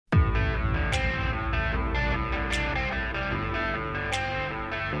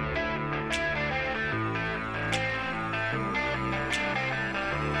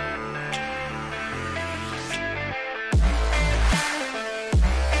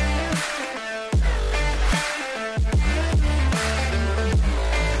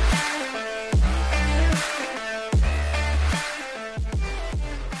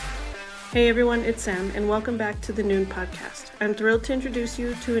Hey everyone, it's Sam, and welcome back to the Noon Podcast. I'm thrilled to introduce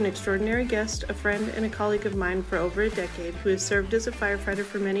you to an extraordinary guest, a friend and a colleague of mine for over a decade who has served as a firefighter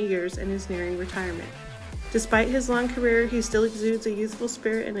for many years and is nearing retirement. Despite his long career, he still exudes a youthful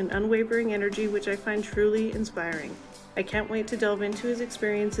spirit and an unwavering energy which I find truly inspiring. I can't wait to delve into his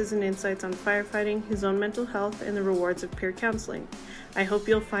experiences and insights on firefighting, his own mental health, and the rewards of peer counseling. I hope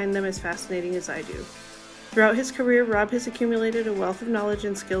you'll find them as fascinating as I do. Throughout his career, Rob has accumulated a wealth of knowledge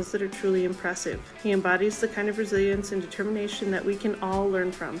and skills that are truly impressive. He embodies the kind of resilience and determination that we can all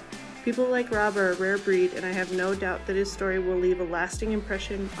learn from. People like Rob are a rare breed, and I have no doubt that his story will leave a lasting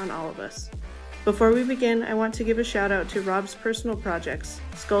impression on all of us. Before we begin, I want to give a shout out to Rob's personal projects,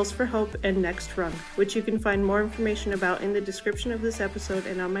 Skulls for Hope and Next Rung, which you can find more information about in the description of this episode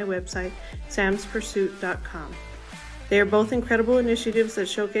and on my website, samspursuit.com. They are both incredible initiatives that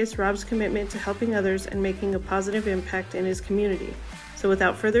showcase Rob's commitment to helping others and making a positive impact in his community. So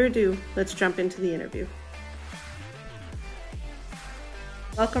without further ado, let's jump into the interview.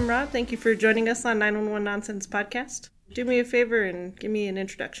 Welcome, Rob. Thank you for joining us on 911 Nonsense Podcast. Do me a favor and give me an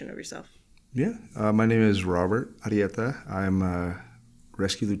introduction of yourself. Yeah, my name is Robert Arieta. I'm a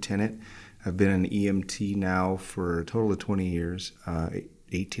rescue lieutenant. I've been an EMT now for a total of 20 years,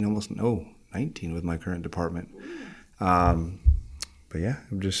 19 with my current department. But yeah,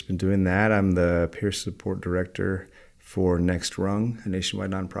 I've just been doing that. I'm the peer support director for Next Rung, a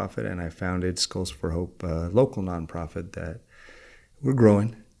nationwide nonprofit, and I founded Skulls for Hope, a local nonprofit that we're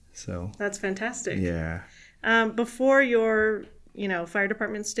growing. So that's fantastic. Yeah. Before your, fire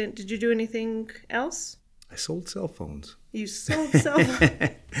department stint, did you do anything else? I sold cell phones. You sold cell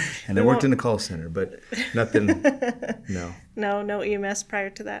phones? And I worked in a call center, but nothing, no. No EMS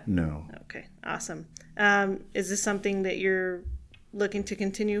prior to that? No. Okay, awesome. Is this something that you're looking to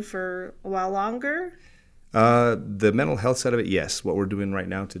continue for a while longer? The mental health side of it, yes. What we're doing right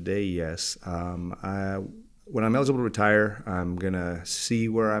now today, yes. When I'm eligible to retire, I'm going to see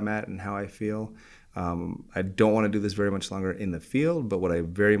where I'm at and how I feel. I don't want to do this very much longer in the field, but what I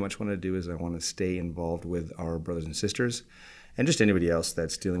very much want to do is I want to stay involved with our brothers and sisters and just anybody else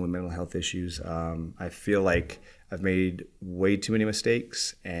that's dealing with mental health issues. I feel like I've made way too many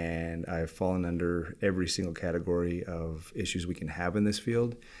mistakes, and I've fallen under every single category of issues we can have in this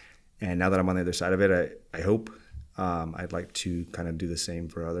field. And now that I'm on the other side of it, I hope I'd like to kind of do the same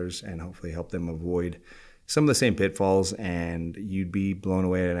for others and hopefully help them avoid some of the same pitfalls, and you'd be blown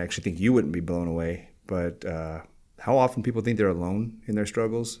away. And I actually think you wouldn't be blown away, but how often people think they're alone in their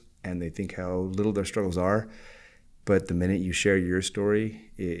struggles, and they think how little their struggles are. But the minute you share your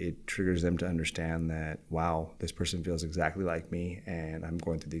story, it triggers them to understand that, wow, this person feels exactly like me, and I'm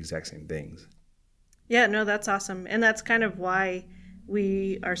going through the exact same things. Yeah, no, that's awesome. And that's kind of why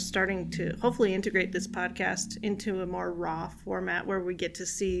we are starting to hopefully integrate this podcast into a more raw format where we get to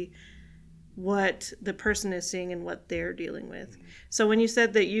see what the person is seeing and what they're dealing with. So when you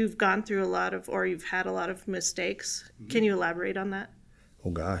said that you've gone through you've had a lot of mistakes, can you elaborate on that? Oh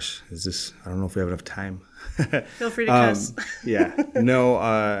gosh, I don't know if we have enough time. Feel free to cuss. Yeah. No,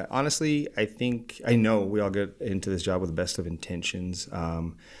 honestly, I know we all get into this job with the best of intentions.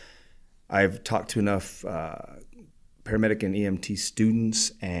 I've talked to enough paramedic and EMT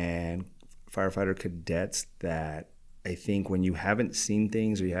students and firefighter cadets that I think when you haven't seen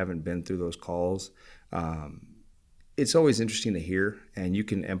things or you haven't been through those calls, it's always interesting to hear, and you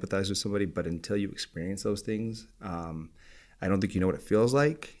can empathize with somebody, but until you experience those things, I don't think you know what it feels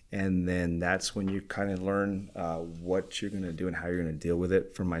like. And then that's when you kind of learn what you're going to do and how you're going to deal with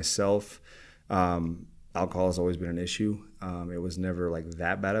it. For myself, alcohol has always been an issue. It was never like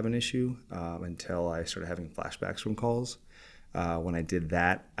that bad of an issue until I started having flashbacks from calls. When I did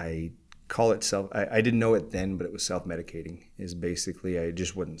that, I didn't know it then, but it was self-medicating. Is basically I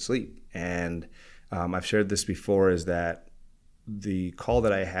just wouldn't sleep. And I've shared this before, is that the call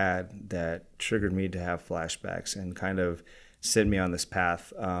that I had that triggered me to have flashbacks and kind of sent me on this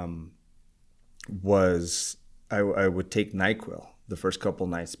path was I would take NyQuil the first couple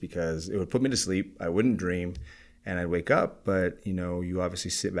nights because it would put me to sleep. I wouldn't dream and I'd wake up. But, you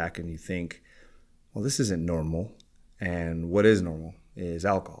obviously sit back and you think, well, this isn't normal. And what is normal is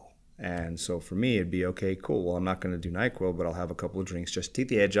alcohol. And so for me, it'd be, okay, cool. Well, I'm not going to do NyQuil, but I'll have a couple of drinks just to take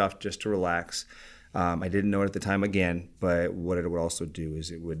the edge off, just to relax. I didn't know it at the time again, but what it would also do is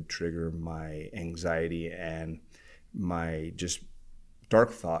it would trigger my anxiety and my just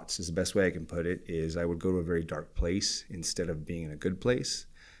dark thoughts is the best way I can put it, is I would go to a very dark place instead of being in a good place.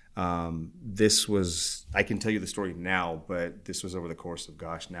 This was, I can tell you the story now, but this was over the course of,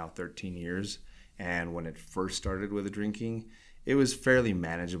 now 13 years. And when it first started with the drinking, it was fairly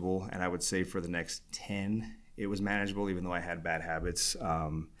manageable. And I would say for the next 10, it was manageable, even though I had bad habits.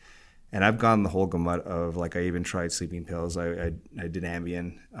 And I've gone the whole gamut of, like, I even tried sleeping pills. I did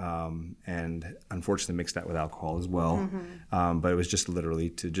Ambien, and unfortunately mixed that with alcohol as well. But it was just literally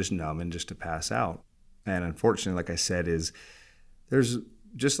to just numb and just to pass out. And unfortunately, like I said, there's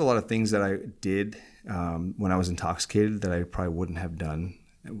just a lot of things that I did when I was intoxicated that I probably wouldn't have done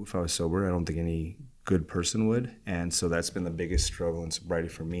if I was sober. I don't think any good person would. And so that's been the biggest struggle in sobriety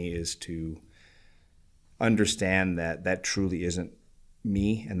for me, is to understand that that truly isn't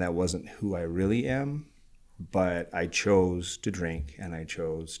me and that wasn't who I really am. But I chose to drink and I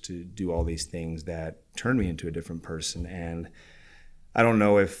chose to do all these things that turned me into a different person. And I don't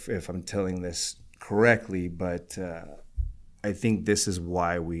know if I'm telling this correctly, but I think this is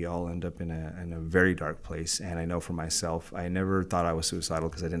why we all end up in a very dark place. And I know for myself, I never thought I was suicidal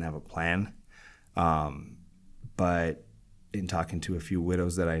because I didn't have a plan. But in talking to a few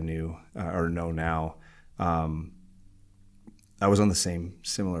widows that I knew or know now, I was on the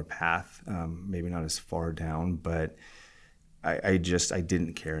similar path, maybe not as far down, but I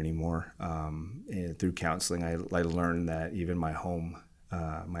didn't care anymore. And through counseling, I learned that even my home,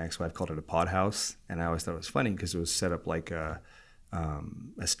 my ex-wife called it a pod house, and I always thought it was funny because it was set up like a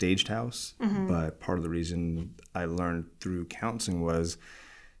staged house. But part of the reason I learned through counseling was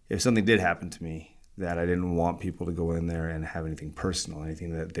if something did happen to me, that I didn't want people to go in there and have anything personal,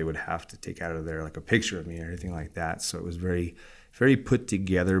 anything that they would have to take out of there, like a picture of me or anything like that. So it was very, very put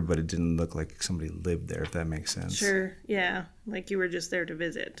together, but it didn't look like somebody lived there, if that makes sense. Sure, yeah, like you were just there to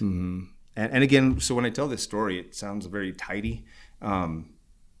visit. And again, so when I tell this story, it sounds very tidy.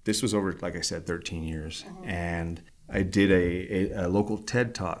 This was over, like I said, 13 years. And I did a local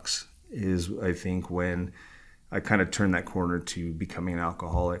TED Talks is, I think, when I kind of turned that corner to becoming an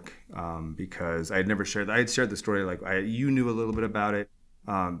alcoholic, because I had never shared that. I had shared the story, like you knew a little bit about it.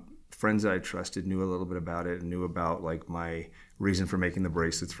 Friends that I trusted knew a little bit about it and knew about like my reason for making the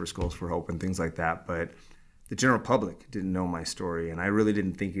bracelets for Skulls for Hope and things like that. But the general public didn't know my story, and I really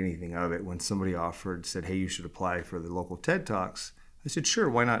didn't think anything of it. When somebody said, hey, you should apply for the local TED Talks, I said, sure,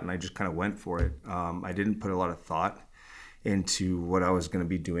 why not? And I just kind of went for it. I didn't put a lot of thought into what I was going to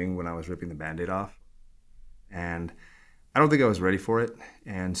be doing when I was ripping the Band-Aid off. And I don't think I was ready for it.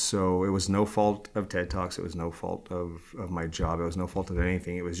 And so it was no fault of TED Talks. It was no fault of my job. It was no fault of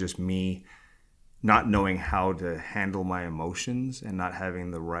anything. It was just me not knowing how to handle my emotions and not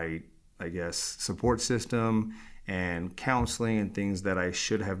having the right, I guess, support system and counseling and things that I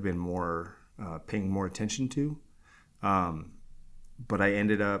should have been more paying more attention to. But I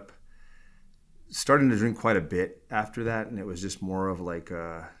ended up starting to drink quite a bit after that. And it was just more of like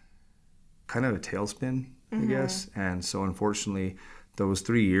a kind of a tailspin, I guess. And so unfortunately, those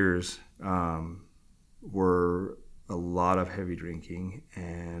 3 years were a lot of heavy drinking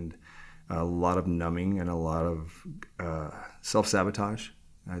and a lot of numbing and a lot of self-sabotage.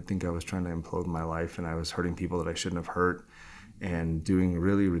 I think I was trying to implode my life, and I was hurting people that I shouldn't have hurt and doing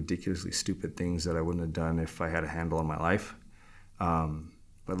really ridiculously stupid things that I wouldn't have done if I had a handle on my life.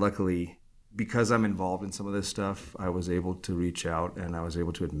 But luckily, because I'm involved in some of this stuff, I was able to reach out and I was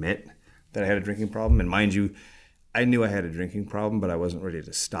able to admit that I had a drinking problem. And mind you, I knew I had a drinking problem, but I wasn't ready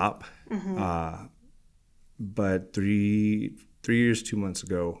to stop. But 3 years, 2 months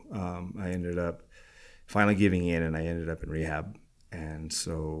ago, I ended up finally giving in, and I ended up in rehab. And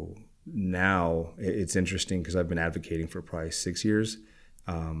so now it's interesting because I've been advocating for probably 6 years,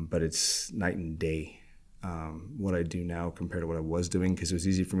 but it's night and day what I do now compared to what I was doing, because it was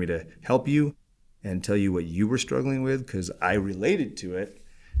easy for me to help you and tell you what you were struggling with because I related to it,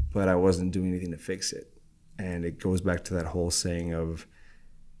 but I wasn't doing anything to fix it. And it goes back to that whole saying of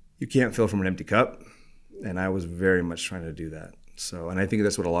you can't fill from an empty cup. And I was very much trying to do that. So, and I think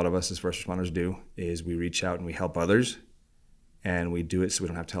that's what a lot of us as first responders do, is we reach out and we help others, and we do it so we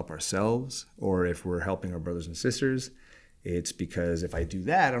don't have to help ourselves. Or if we're helping our brothers and sisters, it's because if I do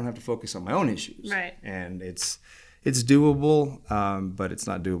that, I don't have to focus on my own issues. Right. And it's doable, but it's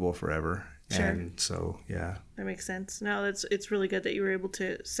not doable forever. Sure. And so, yeah. That makes sense. No, it's really good that you were able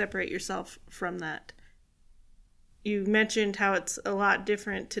to separate yourself from that. You mentioned how it's a lot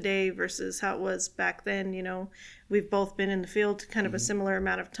different today versus how it was back then. You know, we've both been in the field kind of a similar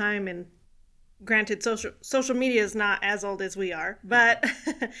amount of time, and granted, social media is not as old as we are, but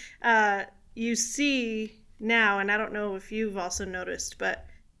you see now, and I don't know if you've also noticed, but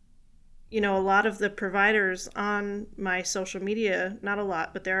you know, a lot of the providers on my social media, not a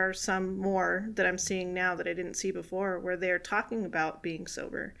lot, but there are some more that I'm seeing now that I didn't see before, where they're talking about being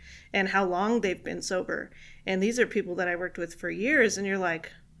sober and how long they've been sober. And these are people that I worked with for years, and you're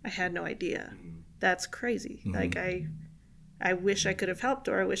like, I had no idea. That's crazy. Like, I wish I could have helped,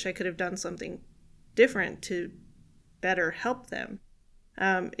 or I wish I could have done something different to better help them.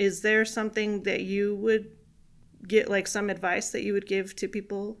 Is there something that you would get, like some advice that you would give to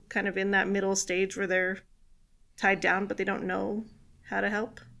people kind of in that middle stage where they're tied down but they don't know how to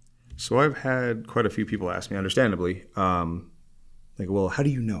help? So I've had quite a few people ask me, understandably, like, well, how do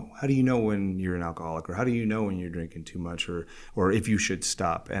you know? How do you know when you're an alcoholic, or how do you know when you're drinking too much, or if you should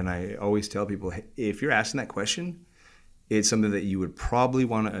stop? And I always tell people, hey, if you're asking that question, it's something that you would probably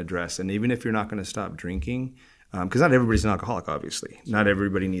want to address. And even if you're not going to stop drinking, because not everybody's an alcoholic, obviously. Not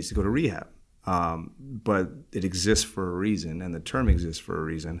everybody needs to go to rehab. But it exists for a reason, and the term exists for a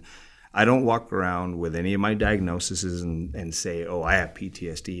reason. I don't walk around with any of my diagnoses and say, oh, I have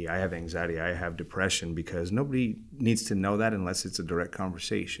PTSD, I have anxiety, I have depression, because nobody needs to know that unless it's a direct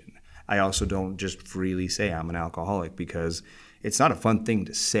conversation. I also don't just freely say I'm an alcoholic, because it's not a fun thing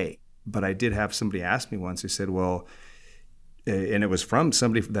to say. But I did have somebody ask me once, who said, well, and it was from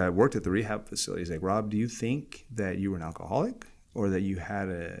somebody that worked at the rehab facility. He's like, Rob, do you think that you were an alcoholic or that you had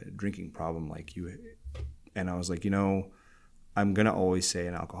a drinking problem like you? And I was like, I'm going to always say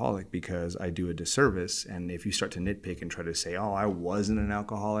an alcoholic, because I do a disservice. And if you start to nitpick and try to say, oh, I wasn't an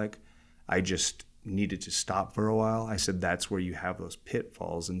alcoholic, I just needed to stop for a while, I said that's where you have those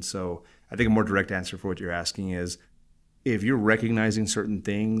pitfalls. And so I think a more direct answer for what you're asking is, if you're recognizing certain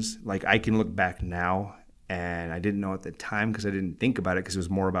things, like I can look back now, and I didn't know at the time because I didn't think about it, because it was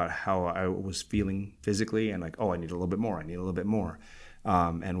more about how I was feeling physically, and like, oh, I need a little bit more. I need a little bit more.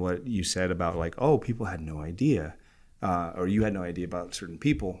 And what you said about like, oh, people had no idea, or you had no idea about certain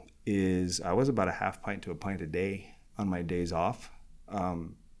people, is I was about a half pint to a pint a day on my days off,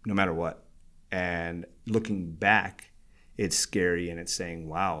 no matter what. And looking back, it's scary, and it's saying,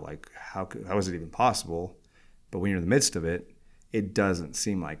 wow, like how is it even possible? But when you're in the midst of it, it doesn't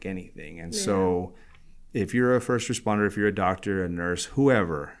seem like anything. And so if you're a first responder, if you're a doctor, a nurse,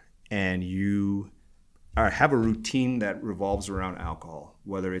 whoever, and you have a routine that revolves around alcohol,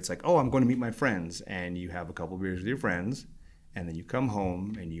 whether it's like, oh, I'm going to meet my friends, and you have a couple beers with your friends, and then you come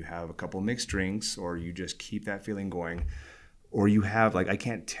home and you have a couple mixed drinks, or you just keep that feeling going, or you have, like, I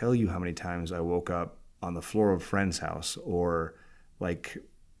can't tell you how many times I woke up on the floor of a friend's house, or like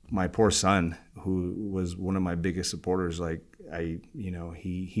my poor son, who was one of my biggest supporters, like,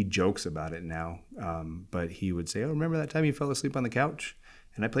 he jokes about it now, but he would say, oh, remember that time you fell asleep on the couch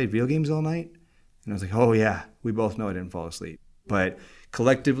and I played video games all night? And I was like, oh yeah, we both know I didn't fall asleep. But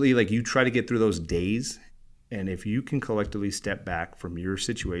collectively, like, you try to get through those days, and if you can collectively step back from your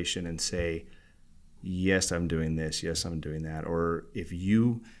situation and say, yes, I'm doing this, yes, I'm doing that, or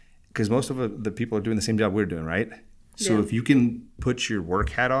because most of the people are doing the same job we're doing, right? So if you can put your work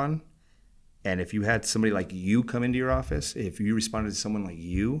hat on, and if you had somebody like you come into your office, if you responded to someone like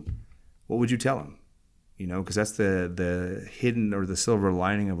you, what would you tell them? Because that's the hidden or the silver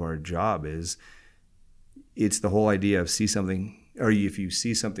lining of our job, is it's the whole idea of see something, or if you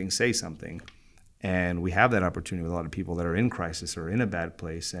see something, say something. And we have that opportunity with a lot of people that are in crisis or in a bad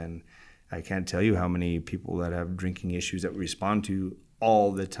place. And I can't tell you how many people that have drinking issues that we respond to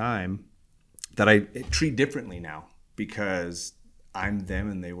all the time that I treat differently now, because I'm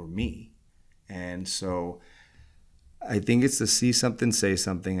them and they were me. And so I think it's to see something, say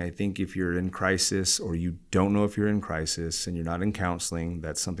something. I think if you're in crisis, or you don't know if you're in crisis and you're not in counseling,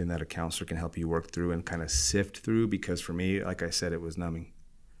 that's something that a counselor can help you work through and kind of sift through. Because for me, like I said, it was numbing.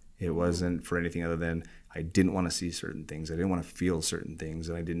 It wasn't for anything other than I didn't want to see certain things. I didn't want to feel certain things,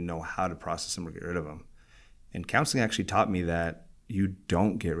 and I didn't know how to process them or get rid of them. And counseling actually taught me that you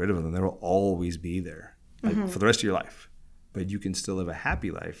don't get rid of them. They will always be there, like, for the rest of your life. But you can still live a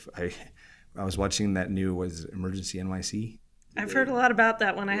happy life. I was watching that new, Emergency NYC? I've heard a lot about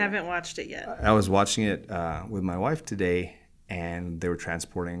that one. I haven't watched it yet. I was watching it with my wife today, and they were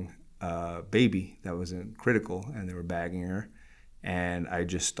transporting a baby that was in critical, and they were bagging her. And I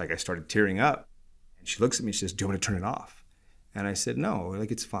started tearing up. And she looks at me, she says, do you want me to turn it off? And I said, no,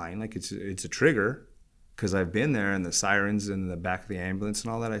 like, it's fine. Like, it's a trigger, because I've been there, and the sirens in the back of the ambulance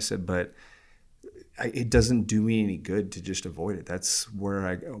and all that. I said, but it doesn't do me any good to just avoid it. That's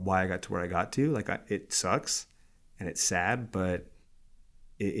why I got to where I got to. Like, it sucks and it's sad, but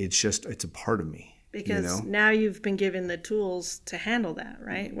it's a part of me. Because now you've been given the tools to handle that,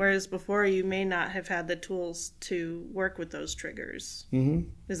 right? Mm-hmm. Whereas before you may not have had the tools to work with those triggers. Mm-hmm.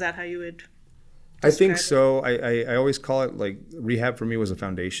 Is that how you would describe I think so. I always call it, like, rehab for me was a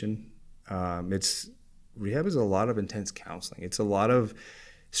foundation. Rehab is a lot of intense counseling. It's a lot of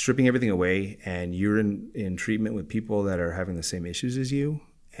stripping everything away, and you're in treatment with people that are having the same issues as you,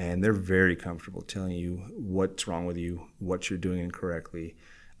 and they're very comfortable telling you what's wrong with you, what you're doing incorrectly,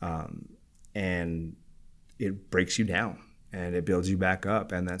 and it breaks you down and it builds you back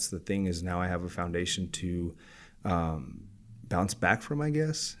up. And that's the thing, is now I have a foundation to bounce back from, I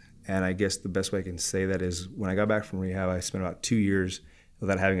guess. And I guess the best way I can say that is when I got back from rehab, I spent about 2 years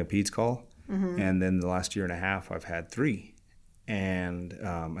without having a PEDS call. And then the last year and a half, I've had 3. And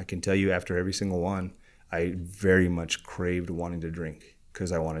I can tell you after every single one, I very much craved wanting to drink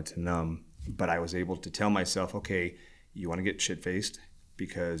because I wanted to numb. But I was able to tell myself, okay, you want to get shit-faced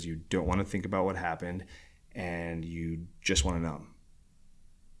because you don't want to think about what happened and you just want to numb.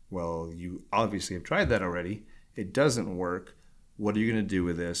 Well, you obviously have tried that already. It doesn't work. What are you going to do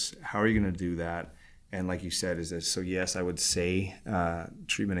with this? How are you going to do that? And like you said, is this, so yes, I would say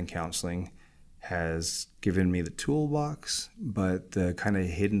treatment and counseling has given me the toolbox, but the kind of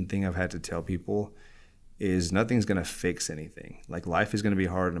hidden thing I've had to tell people is nothing's going to fix anything. Like life is going to be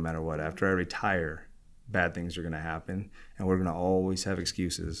hard no matter what. After I retire, bad things are going to happen, and we're going to always have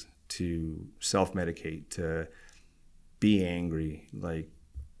excuses to self-medicate, to be angry, like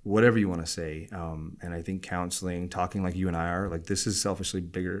whatever you want to say. And I think counseling, talking like you and I are, like this is selfishly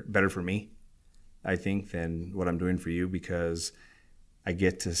better for me, I think, than what I'm doing for you, because I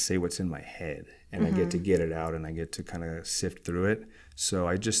get to say what's in my head and I get to get it out and I get to kind of sift through it. So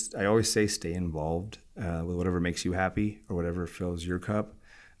I always say stay involved with whatever makes you happy or whatever fills your cup.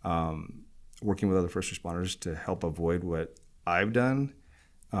 Working with other first responders to help avoid what I've done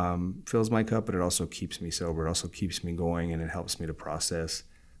fills my cup, but it also keeps me sober. It also keeps me going, and it helps me to process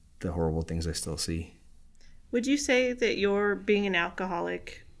the horrible things I still see. Would you say that your being an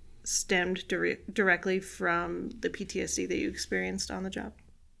alcoholic stemmed directly from the PTSD that you experienced on the job?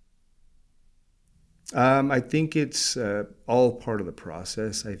 I think it's all part of the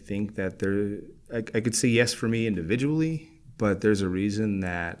process. I think that I could say yes for me individually, but there's a reason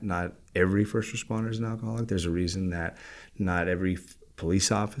that not every first responder is an alcoholic. There's a reason that not every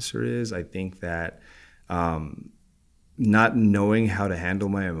police officer is. I think that not knowing how to handle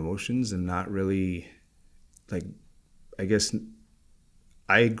my emotions and not really, like, I guess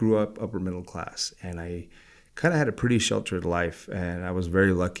I grew up upper middle class and I kind of had a pretty sheltered life, and I was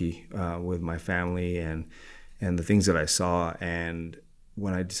very lucky with my family and the things that I saw. And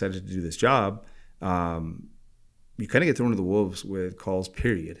when I decided to do this job, you kind of get thrown to the wolves with calls,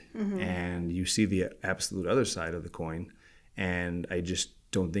 period. And you see the absolute other side of the coin. And I just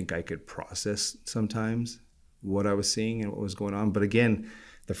don't think I could process sometimes what I was seeing and what was going on. But again,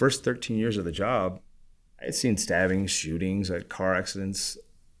 the first 13 years of the job, I had seen stabbings, shootings, I had car accidents,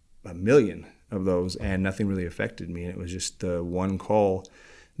 a million of those, and nothing really affected me. And it was just the one call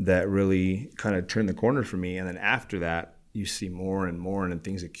that really kind of turned the corner for me. And then after that, you see more and more, and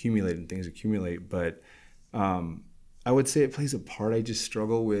things accumulate. But I would say it plays a part. I just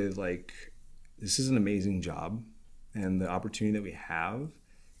struggle with, like, this is an amazing job, and the opportunity that we have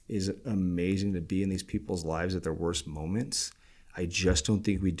is amazing to be in these people's lives at their worst moments. I just don't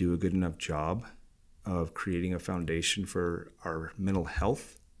think we do a good enough job of creating a foundation for our mental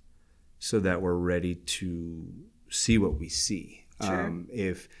health so that we're ready to see what we see. Sure.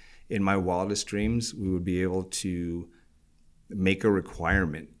 If in my wildest dreams, we would be able to make a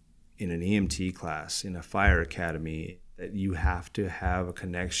requirement in an EMT class, in a fire academy, that you have to have a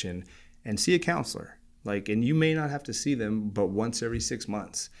connection and see a counselor. Like, and you may not have to see them but once every 6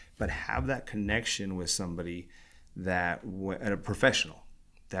 months, but have that connection with somebody that, a professional,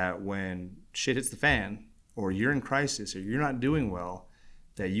 that when shit hits the fan or you're in crisis or you're not doing well,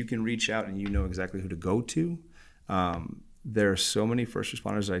 that you can reach out and you know exactly who to go to. There are so many first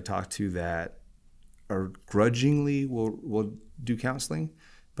responders that I talk to that are grudgingly will do counseling,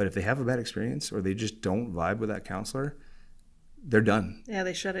 but if they have a bad experience or they just don't vibe with that counselor, they're done. Yeah,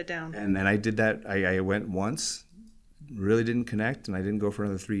 they shut it down. And I did that. I went once, really didn't connect, and I didn't go for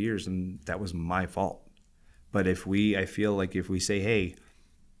another 3 years, and that was my fault. But I feel like if we say, hey,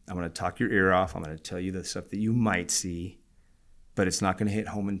 I'm going to talk your ear off, I'm going to tell you the stuff that you might see, but it's not going to hit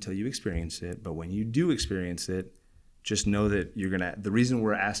home until you experience it. But when you do experience it, just know that the reason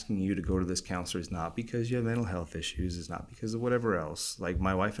we're asking you to go to this counselor is not because you have mental health issues. It's not because of whatever else. Like,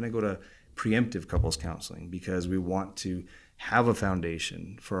 my wife and I go to preemptive couples counseling because we want to have a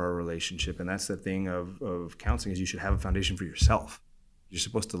foundation for our relationship. And that's the thing of counseling, is you should have a foundation for yourself. You're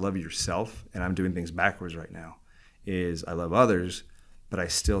supposed to love yourself. And I'm doing things backwards right now. Is I love others, but I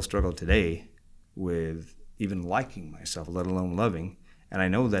still struggle today with even liking myself, let alone loving. And I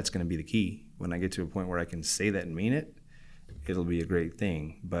know that's going to be the key. When I get to a point where I can say that and mean it, it'll be a great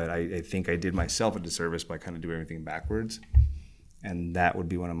thing. But I think I did myself a disservice by kind of doing everything backwards. And that would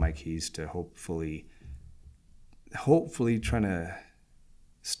be one of my keys to hopefully trying to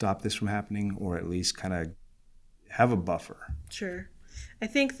stop this from happening, or at least kind of have a buffer. Sure. I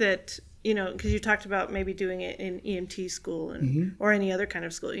think that you know, because you talked about maybe doing it in EMT school and or any other kind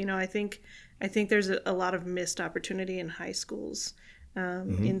of school. You know, I think there's a lot of missed opportunity in high schools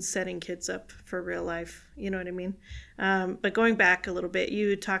in setting kids up for real life. You know what I mean? But going back a little bit,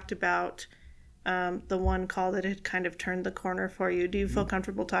 you talked about the one call that had kind of turned the corner for you. Do you feel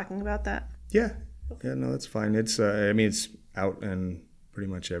comfortable talking about that? Yeah. Yeah, no, that's fine. It's I mean, it's out and pretty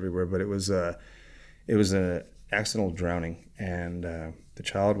much everywhere, but it was an accidental drowning, and the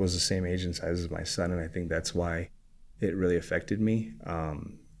child was the same age and size as my son, and I think that's why it really affected me.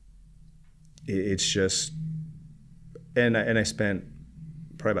 It's just, and I spent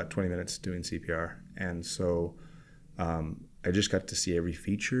probably about 20 minutes doing CPR, and so I just got to see every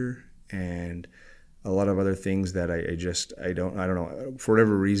feature and a lot of other things that I don't know, for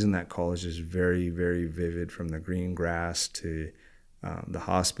whatever reason. That call is just very, very vivid, from the green grass to the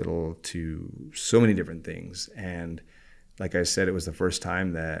hospital to so many different things. And like I said, it was the first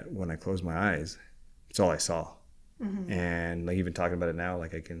time that when I closed my eyes, it's all I saw. And like, even talking about it now,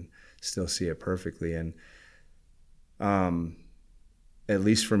 like I can still see it perfectly. And at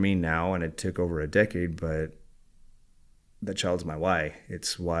least for me now, and it took over a decade, but that child's my why.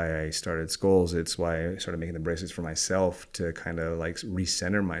 It's why I started Skulls. It's why I started making the bracelets for myself, to kind of like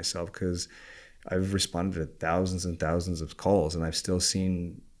recenter myself, because I've responded to thousands and thousands of calls, and I've still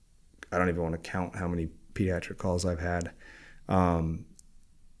seen, I don't even want to count how many pediatric calls I've had.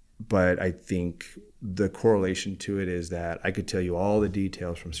 But I think the correlation to it is that I could tell you all the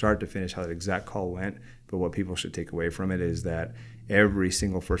details from start to finish, how that exact call went. But what people should take away from it is that every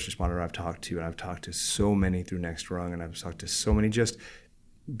single first responder I've talked to, and I've talked to so many through Next Rung, and I've talked to so many just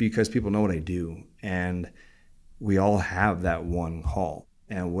because people know what I do, and we all have that one call.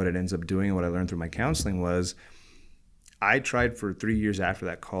 And what it ends up doing, and what I learned through my counseling, was I tried for 3 years after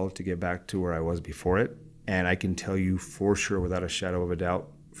that call to get back to where I was before it. And I can tell you for sure, without a shadow of a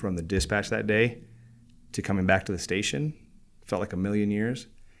doubt, from the dispatch that day to coming back to the station, felt like a million years.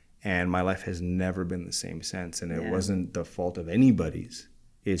 And my life has never been the same since. And it wasn't the fault of anybody's.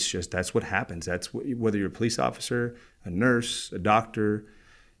 It's just, that's what happens. That's whether you're a police officer, a nurse, a doctor,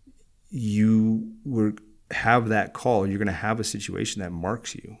 you have that call. You're going to have a situation that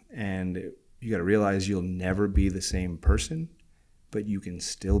marks you. And you got to realize you'll never be the same person, but you can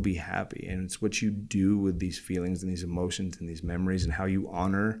still be happy. And it's what you do with these feelings and these emotions and these memories, and how you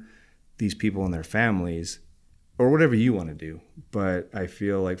honor these people and their families, or whatever you want to do. But I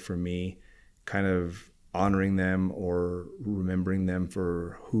feel like for me, kind of honoring them or remembering them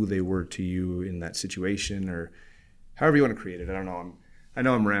for who they were to you in that situation, or however you want to create it. I don't know. I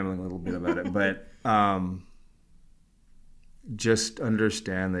know I'm rambling a little bit about it, but just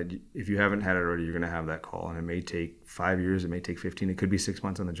understand that if you haven't had it already, you're going to have that call, and it may take 5 years, it may take 15, it could be 6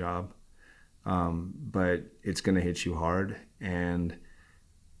 months on the job, but it's going to hit you hard, and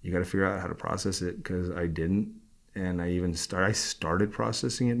you got to figure out how to process it, because I didn't. And I started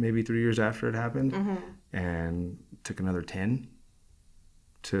processing it maybe 3 years after it happened, and took another 10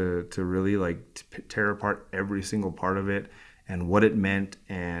 to really like tear apart every single part of it, and what it meant,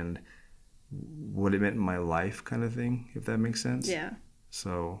 and what it meant in my life, kind of thing, if that makes sense. Yeah.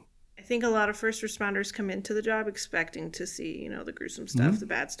 So I think a lot of first responders come into the job expecting to see, you know, the gruesome stuff, the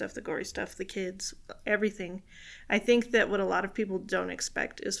bad stuff, the gory stuff, the kids, everything. I think that what a lot of people don't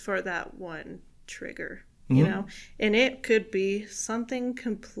expect is for that one trigger, you know, and it could be something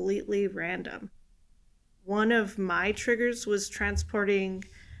completely random. One of my triggers was transporting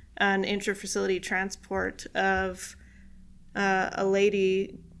an intra-facility transport of a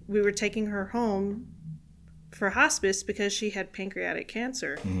lady. We were taking her home for hospice because she had pancreatic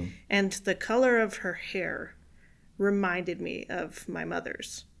cancer. And the color of her hair reminded me of my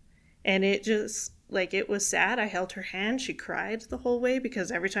mother's. And it just, like, it was sad. I held her hand. She cried the whole way because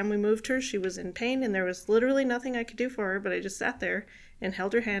every time we moved her, she was in pain, and there was literally nothing I could do for her, but I just sat there and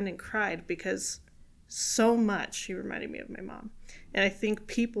held her hand and cried because so much she reminded me of my mom. And I think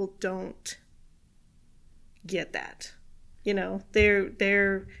people don't get that. You know,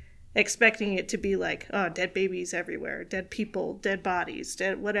 they're expecting it to be like, oh, dead babies everywhere, dead people, dead bodies,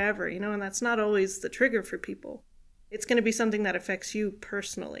 dead whatever, you know, and that's not always the trigger for people. It's going to be something that affects you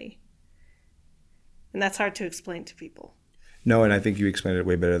personally. And that's hard to explain to people. No, and I think you explained it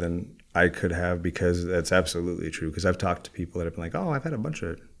way better than I could have, because that's absolutely true. Because I've talked to people that have been like, oh, I've had a bunch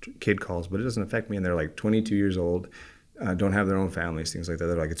of kid calls, but it doesn't affect me. And they're like 22 years old, don't have their own families, things like that.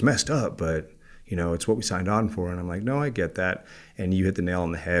 They're like, it's messed up, but you know, it's what we signed on for. And I'm like, no, I get that. And you hit the nail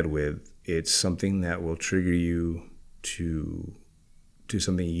on the head with, it's something that will trigger you to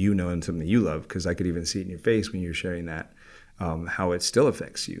something you know and something you love. Because I could even see it in your face when you're sharing that, how it still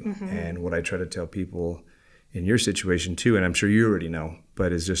affects you. And what I try to tell people in your situation too, and I'm sure you already know,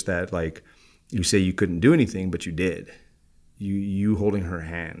 but it's just that, like, you say you couldn't do anything, but you did. You holding her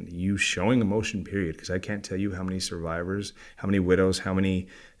hand, you showing emotion, period. Because I can't tell you how many survivors, how many widows, how many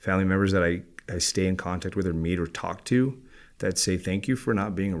family members that I stay in contact with or meet or talk to that say thank you for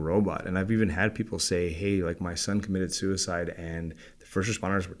not being a robot. And I've even had people say, hey, like, my son committed suicide and the first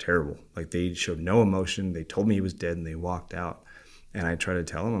responders were terrible. Like, they showed no emotion. They told me he was dead and they walked out. And I try to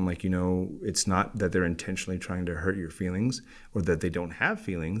tell them, I'm like, it's not that they're intentionally trying to hurt your feelings or that they don't have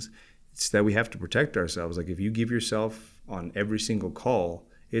feelings. It's that we have to protect ourselves. Like, if you give yourself on every single call,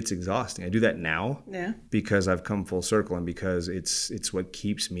 it's exhausting. I do that now because I've come full circle and because it's what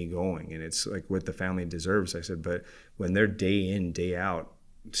keeps me going. And it's like what the family deserves. I said, but when they're day in, day out,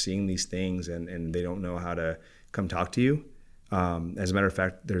 seeing these things and they don't know how to come talk to you. As a matter of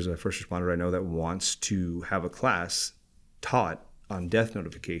fact, there's a first responder I know that wants to have a class taught on death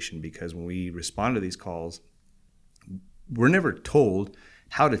notification, because when we respond to these calls, we're never told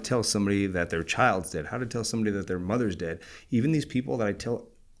how to tell somebody that their child's dead, how to tell somebody that their mother's dead. Even these people that I tell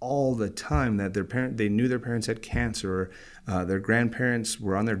all the time that they knew their parents had cancer, or their grandparents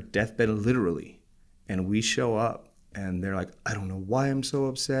were on their deathbed literally, and we show up and they're like, I don't know why I'm so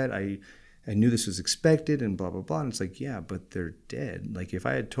upset. I knew this was expected and blah, blah, blah. And it's like, yeah, but they're dead. Like, if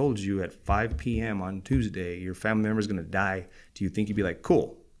I had told you at 5 p.m. on Tuesday your family member is going to die, do you think you'd be like,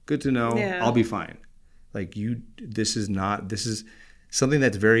 cool, good to know, I'll be fine? Like, this is something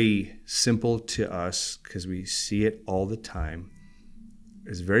that's very simple to us because we see it all the time.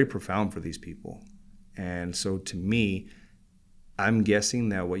 It's very profound for these people. And so to me, I'm guessing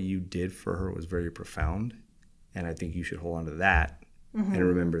that what you did for her was very profound. And I think you should hold on to that and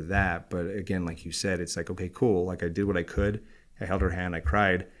remember that. But again, like you said, it's like, okay, cool. Like, I did what I could. I held her hand. I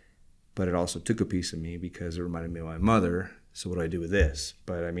cried. But it also took a piece of me because it reminded me of my mother. So what do I do with this?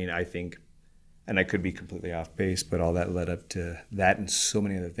 But I mean, I think, and I could be completely off base, but all that led up to that, and so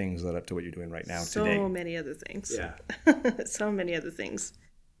many other things led up to what you're doing right now today. So many other things. Yeah. So many other things.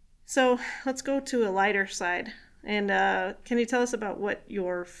 So let's go to a lighter side. And can you tell us about what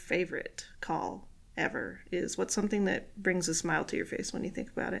your favorite call ever is? What's something that brings a smile to your face when you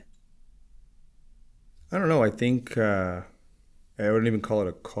think about it? I don't know. I think I wouldn't even call it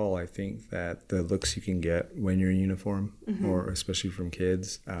a call. I think that the looks you can get when you're in uniform, or especially from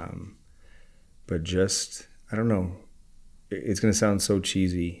kids, but just, I don't know. It's going to sound so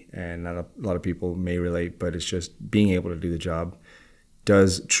cheesy, and not a lot of people may relate, but it's just being able to do the job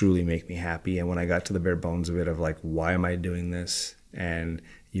does truly make me happy. And when I got to the bare bones of it, of like, why am I doing this? And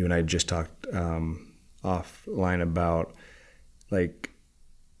you and I just talked offline about like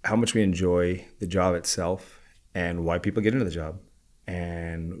how much we enjoy the job itself and why people get into the job.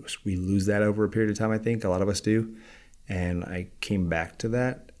 And we lose that over a period of time, I think. A lot of us do. And I came back to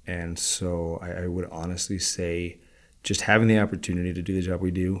that. And so I would honestly say just having the opportunity to do the job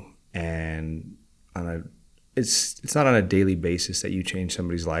we do, and it's not on a daily basis that you change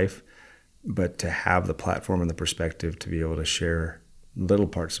somebody's life, but to have the platform and the perspective to be able to share little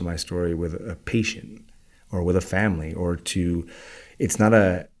parts of my story with a patient or with a family, or it's not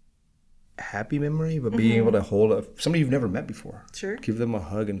a happy memory, but being able to hold somebody you've never met before. Sure. Give them a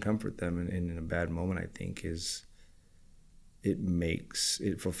hug and comfort them in a bad moment, I think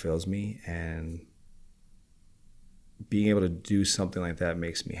it fulfills me, and being able to do something like that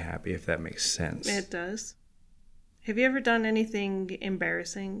makes me happy, if that makes sense. It does. Have you ever done anything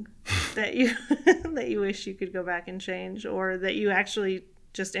embarrassing that you wish you could go back and change, or that you actually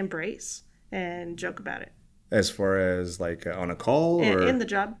just embrace and joke about it? As far as like on a call or in the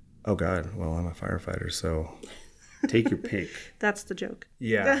job? Oh God, well, I'm a firefighter, so take your pick. That's the joke.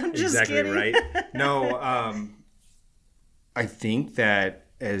 Yeah, I'm just exactly kidding. Right. No, I think that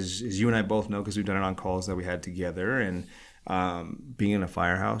as you and I both know, because we've done it on calls that we had together, and being in a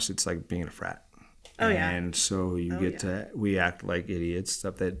firehouse, it's like being in a frat. Oh, yeah. And so we act like idiots,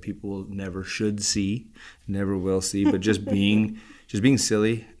 stuff that people never should see, never will see, but just being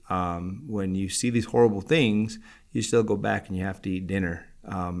silly. When you see these horrible things, you still go back and you have to eat dinner.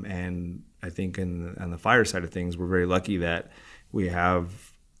 And I think on the fire side of things, we're very lucky that we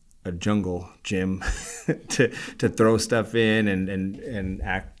have a jungle gym to throw stuff in and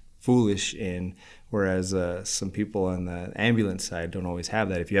act foolish in, whereas some people on the ambulance side don't always have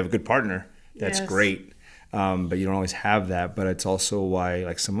that. If you have a good partner, that's great, but you don't always have that. But it's also why,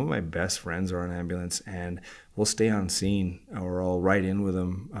 like, some of my best friends are on ambulance, and we'll stay on scene, or I'll write in with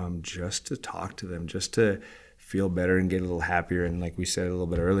them just to talk to them, just to feel better and get a little happier. And like we said a little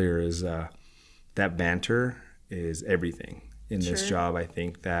bit earlier, is that banter is everything in this job. I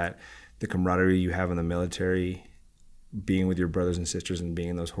think that the camaraderie you have in the military, being with your brothers and sisters and being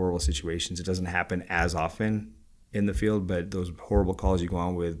in those horrible situations, it doesn't happen as often in the field, but those horrible calls you go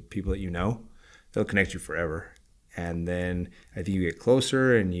on with people that you know, they'll connect you forever. And then I think you get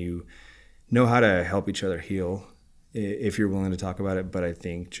closer and you know how to help each other heal if you're willing to talk about it. But I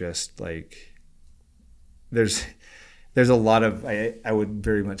think just like there's a lot of, I would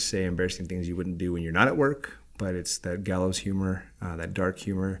very much say, embarrassing things you wouldn't do when you're not at work, but it's that gallows humor, that dark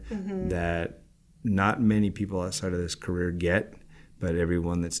humor that not many people outside of this career get, but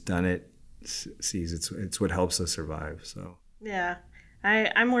everyone that's done it sees it's what helps us survive. So yeah,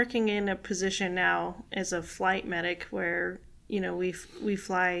 I'm working in a position now as a flight medic where, you know, we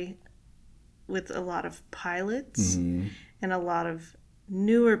fly with a lot of pilots and a lot of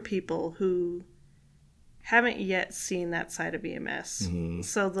newer people who haven't yet seen that side of EMS.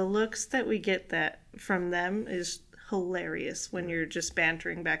 So the looks that we get from them is hilarious when you're just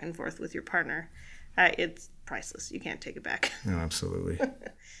bantering back and forth with your partner. It's priceless. You can't take it back. No, absolutely.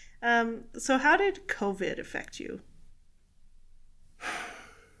 So how did COVID affect you?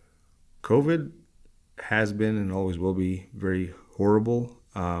 COVID has been and always will be very horrible.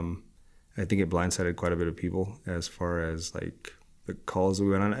 I think it blindsided quite a bit of people as far as like the calls that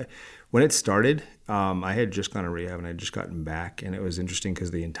we went on. When it started, I had just gone to rehab and I had just gotten back, and it was interesting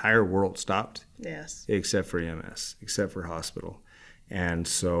because the entire world stopped. Yes. Except for EMS, except for hospital. And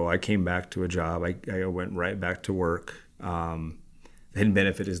so I came back to a job. I went right back to work. The hidden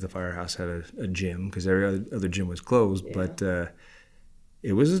benefit is the firehouse had a gym because every other gym was closed. Yeah. But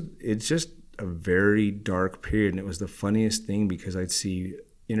it's just a very dark period. And it was the funniest thing because I'd see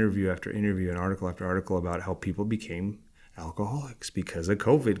interview after interview and article after article about how people became alcoholics because of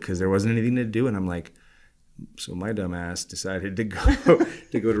COVID, because there wasn't anything to do. And I'm like, so my dumb ass decided to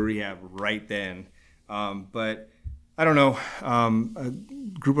go to rehab right then. But I don't know. A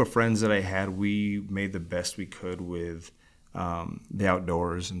group of friends that I had, we made the best we could with the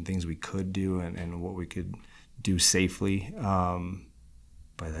outdoors and things we could do and what we could do safely.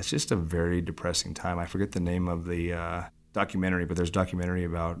 But that's just a very depressing time. I forget the name of the documentary, but there's a documentary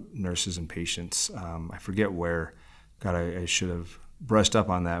about nurses and patients. I forget where. God, I should have brushed up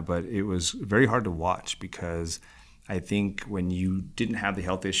on that, but it was very hard to watch because I think when you didn't have the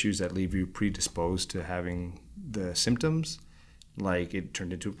health issues that leave you predisposed to having the symptoms, like it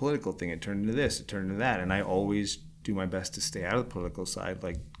turned into a political thing, it turned into this, it turned into that, and I always do my best to stay out of the political side,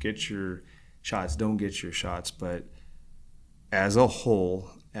 like get your shots, don't get your shots, but as a whole,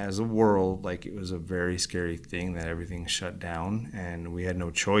 as a world, like it was a very scary thing that everything shut down and we had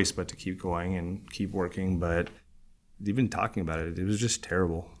no choice but to keep going and keep working. But even talking about it, it was just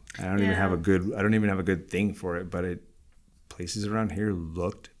terrible. I don't even have a good thing for it, but places around here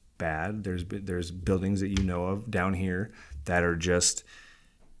looked bad. There's buildings that you know of down here that are just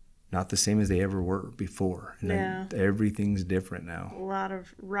not the same as they ever were before. And everything's different now. A lot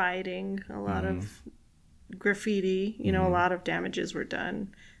of rioting, a lot of graffiti, a lot of damages were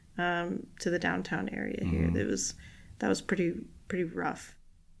done to the downtown area here. That was pretty rough.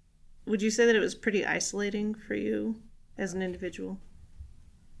 Would you say that it was pretty isolating for you as an individual?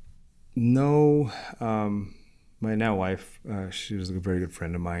 No. My now wife, she was a very good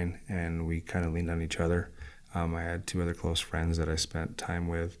friend of mine, and we kind of leaned on each other. I had two other close friends that I spent time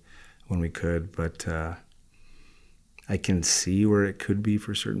with when we could, but I can see where it could be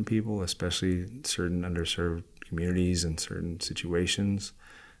for certain people, especially certain underserved communities and certain situations.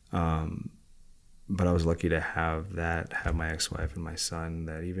 But I was lucky to have my ex-wife and my son,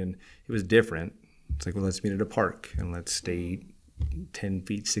 that even, it was different. It's like, well, let's meet at a park and let's stay 10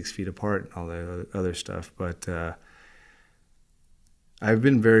 feet, 6 feet apart and all the other stuff. But I've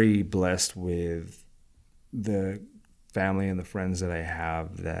been very blessed with the family and the friends that I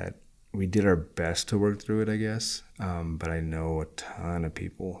have, that we did our best to work through it, I guess. But I know a ton of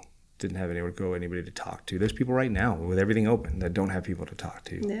people didn't have anybody to talk to. There's people right now with everything open that don't have people to talk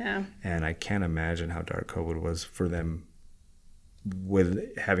to. Yeah. And I can't imagine how dark COVID was for them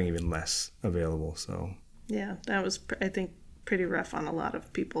with having even less available. So yeah, that was, I think, pretty rough on a lot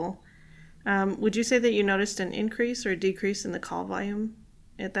of people. Would you say that you noticed an increase or a decrease in the call volume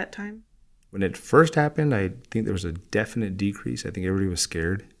at that time? When it first happened, I think there was a definite decrease. I think everybody was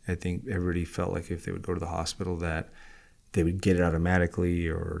scared. I think everybody felt like if they would go to the hospital that they would get it automatically,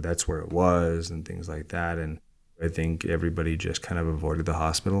 or that's where it was and things like that. And I think everybody just kind of avoided the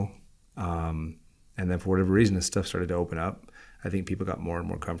hospital. And then for whatever reason, as stuff started to open up, I think people got more and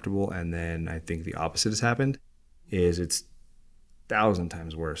more comfortable. And then I think the opposite has happened, is it's 1,000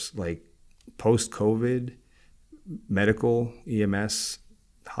 times worse. Like post-COVID, medical, EMS,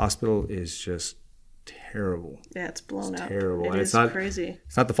 hospital is just terrible. Yeah, it's blown up. Terrible. It is crazy.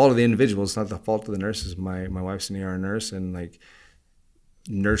 It's not the fault of the individual. It's not the fault of the nurses. My wife's an ER nurse, and like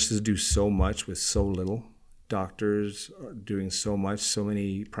nurses do so much with so little doctors are doing so much. So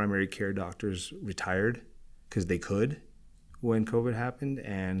many primary care doctors retired because they could when COVID happened.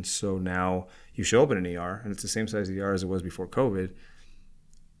 And so now you show up in an ER, and it's the same size ER as it was before COVID,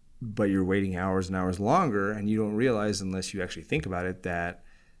 but you're waiting hours and hours longer, and you don't realize, unless you actually think about it, that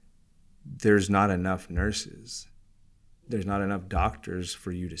there's not enough nurses. There's not enough doctors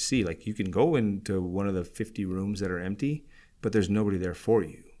for you to see. Like, you can go into one of the 50 rooms that are empty, but there's nobody there for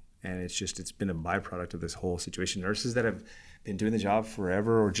you. And it's been a byproduct of this whole situation. Nurses that have been doing the job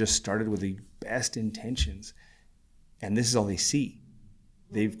forever or just started with the best intentions, and this is all they see.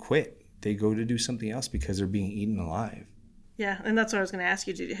 They've quit. They go to do something else because they're being eaten alive. Yeah, and that's what I was going to ask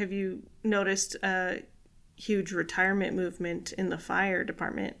you. Have you noticed a huge retirement movement in the fire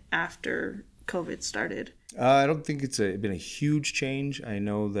department after COVID started? I don't think it's been a huge change. I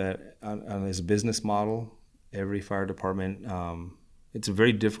know that as a business model, every fire department, it's a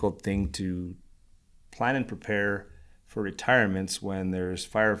very difficult thing to plan and prepare for retirements when there's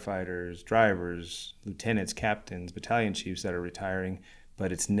firefighters, drivers, lieutenants, captains, battalion chiefs that are retiring,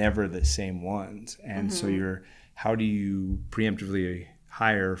 but it's never the same ones. And so how do you preemptively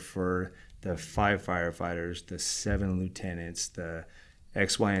hire for the 5 firefighters, the 7 lieutenants, the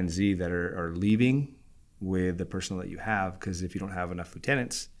X, Y, and Z that are leaving with the personnel that you have? Because if you don't have enough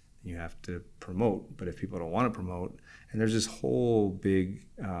lieutenants, you have to promote. But if people don't want to promote, and there's this whole big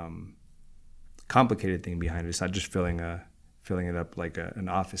complicated thing behind it. It's not just filling it up like an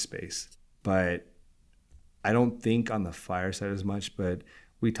office space. But I don't think on the fire side as much, but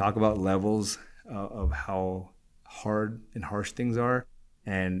we talk about levels of how hard and harsh things are.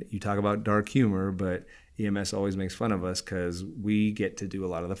 And you talk about dark humor, but EMS always makes fun of us because we get to do a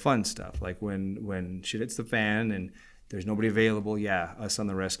lot of the fun stuff. Like when shit hits the fan and there's nobody available, yeah, us on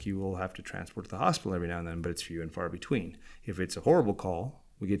the rescue will have to transport to the hospital every now and then, but it's few and far between. If it's a horrible call,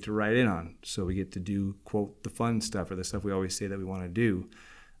 we get to ride in on. So we get to do, quote, the fun stuff or the stuff we always say that we want to do.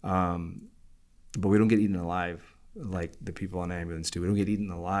 But we don't get eaten alive like the people on ambulance do. We don't get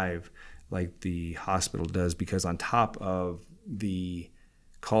eaten alive like the hospital does, because on top of the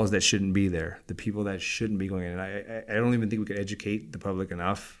calls that shouldn't be there, the people that shouldn't be going in, and I don't even think we could educate the public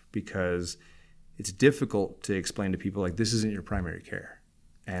enough, because it's difficult to explain to people, like, this isn't your primary care.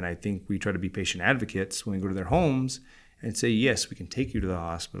 And I think we try to be patient advocates when we go to their homes and say, yes, we can take you to the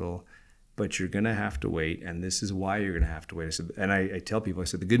hospital, but you're going to have to wait, and this is why you're going to have to wait. I tell people, I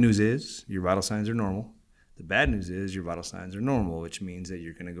said, the good news is your vital signs are normal. The bad news is your vital signs are normal, which means that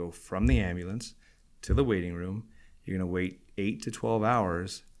you're going to go from the ambulance to the waiting room. You're going to wait 8 to 12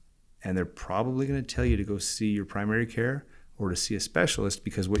 hours, and they're probably going to tell you to go see your primary care or to see a specialist,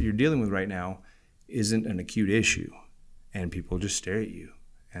 because what you're dealing with right now isn't an acute issue. And people just stare at you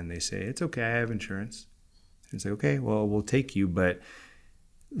and they say, it's okay, I have insurance. And it's like, okay, well, we'll take you. But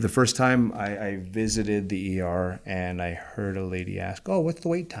the first time I visited the ER and I heard a lady ask, oh, what's the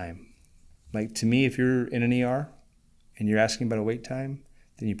wait time? Like, to me, if you're in an ER and you're asking about a wait time,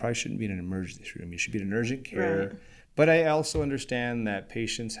 then you probably shouldn't be in an emergency room. You should be in urgent care. Right. But I also understand that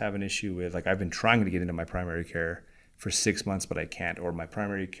patients have an issue with, like, I've been trying to get into my primary care for 6 months, but I can't. Or my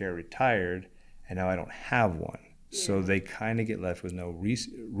primary care retired and now I don't have one. Yeah. So they kind of get left with no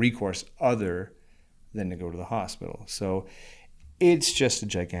recourse other than to go to the hospital. So it's just a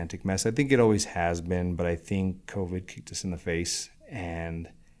gigantic mess. I think it always has been, but I think COVID kicked us in the face and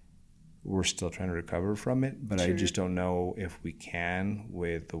we're still trying to recover from it. But sure. I just don't know if we can,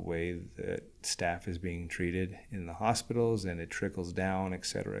 with the way that staff is being treated in the hospitals, and it trickles down, et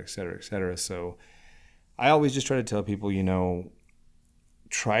cetera, et cetera, et cetera. So I always just try to tell people,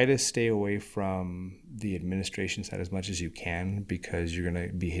 try to stay away from the administration side as much as you can, because you're going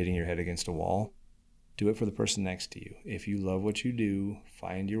to be hitting your head against a wall. Do it for the person next to you. If you love what you do,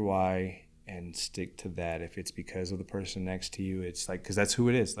 find your why and stick to that. If it's because of the person next to you, it's like, because that's who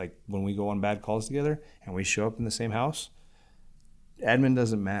it is. Like, when we go on bad calls together and we show up in the same house, admin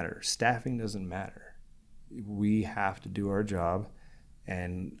doesn't matter. Staffing doesn't matter. We have to do our job,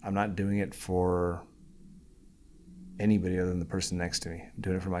 and I'm not doing it for anybody other than the person next to me. I'm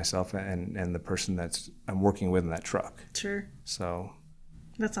doing it for myself and the person that's I'm working with in that truck. Sure. So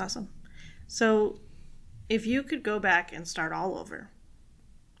that's awesome. So if you could go back and start all over,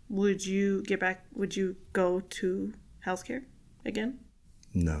 would you go to healthcare again?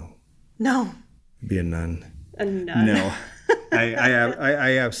 No. Be a nun. A nun? No.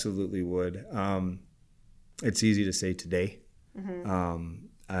 I absolutely would. It's easy to say today. Mm-hmm.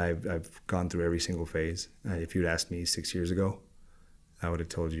 I've gone through every single phase. If you'd asked me 6 years ago, I would have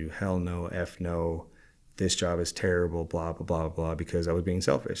told you, hell no, F no, this job is terrible, blah, blah, blah, blah, because I was being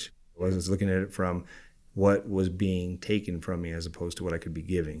selfish. I was looking at it from what was being taken from me as opposed to what I could be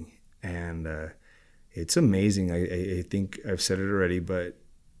giving. And it's amazing. I think I've said it already, but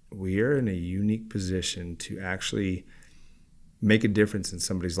we are in a unique position to actually make a difference in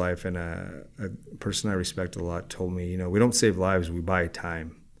somebody's life. And a person I respect a lot told me, we don't save lives, we buy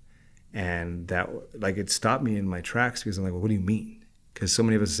time. And that, like, it stopped me in my tracks, because I'm like, well, what do you mean? Because so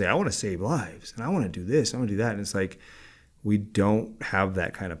many of us say, I want to save lives and I want to do this, I want to do that. And it's like, we don't have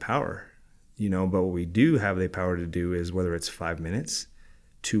that kind of power, but what we do have the power to do is, whether it's 5 minutes,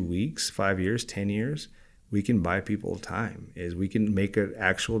 2 weeks, 5 years, 10 years, we can buy people time. Is we can make an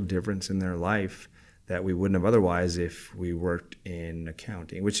actual difference in their life that we wouldn't have otherwise if we worked in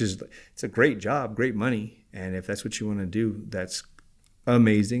accounting, it's a great job, great money. And if that's what you want to do, that's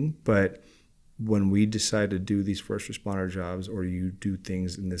amazing. But when we decide to do these first responder jobs, or you do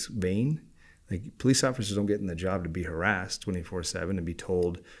things in this vein, like, police officers don't get in the job to be harassed 24/7 and be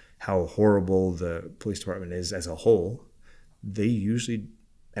told how horrible the police department is as a whole. They usually,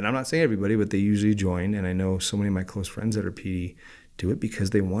 and I'm not saying everybody, but they usually join. And I know so many of my close friends that are PD do it because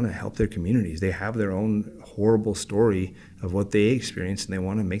they want to help their communities. They have their own horrible story of what they experienced, and they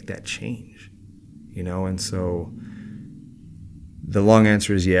want to make that change, And so the long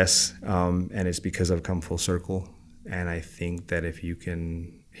answer is yes, and it's because I've come full circle. And I think that if you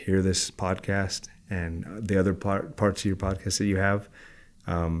can hear this podcast and the other parts of your podcast that you have,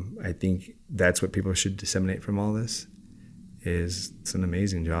 I think that's what people should disseminate from all this. It's an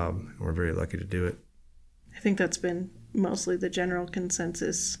amazing job, and we're very lucky to do it. I think that's been mostly the general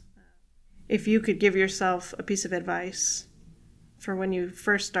consensus. If you could give yourself a piece of advice for when you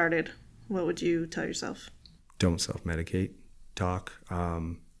first started, what would you tell yourself? Don't self-medicate. Talk.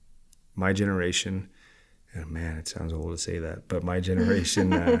 My generation, and man, it sounds old to say that, but my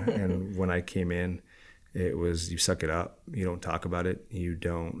generation, and when I came in, it was, you suck it up. You don't talk about it. You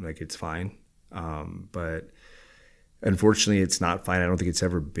don't, it's fine. But unfortunately, it's not fine. I don't think it's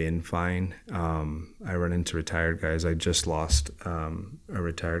ever been fine. I run into retired guys. I just lost a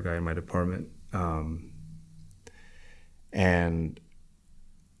retired guy in my department. And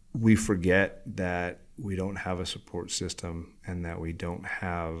we forget that we don't have a support system, and that we don't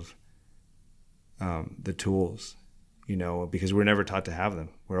have the tools, because we're never taught to have them.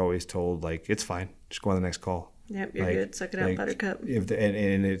 We're always told, it's fine, just go on the next call. Yep, you're good. Suck it out, buttercup.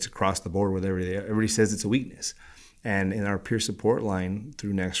 And it's across the board with everybody. Everybody says it's a weakness. And in our peer support line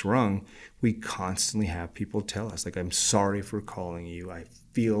through Next Rung, we constantly have people tell us, I'm sorry for calling you. I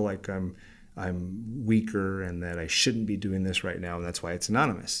feel like I'm weaker and that I shouldn't be doing this right now, and that's why it's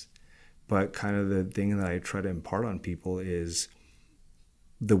anonymous. But kind of the thing that I try to impart on people is,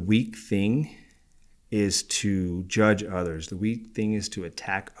 the weak thing is to judge others. The weak thing is to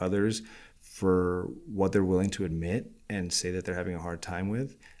attack others for what they're willing to admit and say that they're having a hard time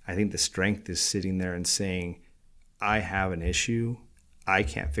with. I think the strength is sitting there and saying, I have an issue, I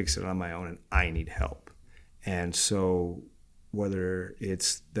can't fix it on my own, and I need help. And so whether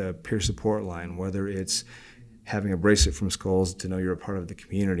it's the peer support line, whether it's having a bracelet from Skulls to know you're a part of the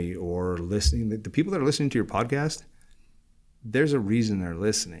community, or listening, the people that are listening to your podcast, there's a reason they're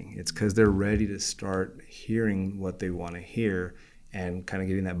listening. It's because they're ready to start hearing what they want to hear, and kind of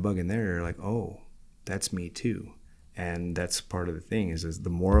getting that bug in their ear, oh, that's me too. And that's part of the thing is the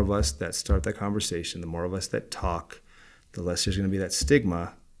more of us that start that conversation, the more of us that talk, the less there's going to be that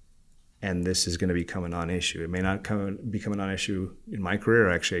stigma, and this is going to become a non-issue. It may not become a non-issue in my career.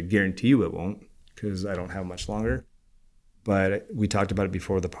 Actually, I guarantee you it won't, because I don't have much longer. But we talked about it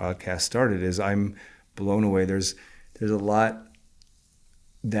before the podcast started, is I'm blown away. There's a lot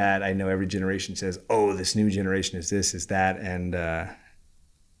that I know every generation says, oh, this new generation is this, is that. And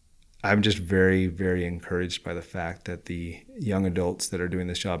I'm just very, very encouraged by the fact that the young adults that are doing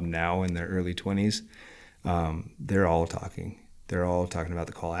this job now in their early 20s, they're all talking. They're all talking about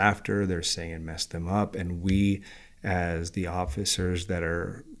the call after. They're saying it messed them up. And we, as the officers that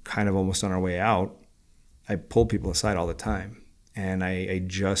are kind of almost on our way out, I pull people aside all the time. And I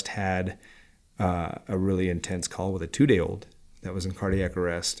just had a really intense call with a 2-day-old that was in cardiac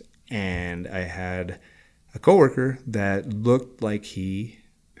arrest. And I had a coworker that looked like he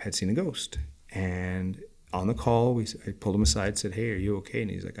had seen a ghost. And on the call, I pulled him aside, said, hey, are you okay? And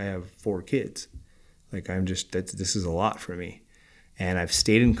he's like, I have 4 kids. This is a lot for me. And I've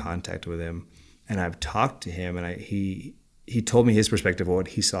stayed in contact with him, and I've talked to him, and he told me his perspective of what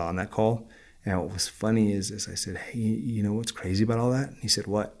he saw on that call. And what was funny is I said, hey, you know what's crazy about all that? And he said,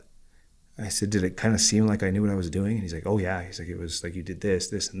 what? I said, did it kind of seem like I knew what I was doing? And he's like, oh yeah. He's like, it was like you did this,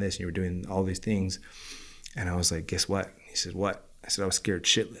 this, and this, and you were doing all these things. And I was like, guess what? He said, what? I said, I was scared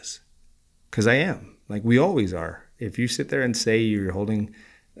shitless. Because I am. We always are. If you sit there and say you're holding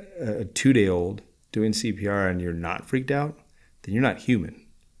a 2-day-old doing CPR and you're not freaked out, then you're not human.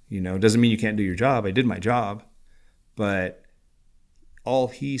 Doesn't mean you can't do your job. I did my job, but all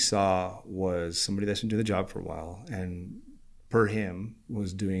he saw was somebody that's been doing the job for a while and per him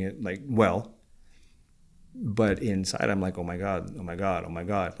was doing it like well. But inside I'm like, oh my God, oh my God, oh my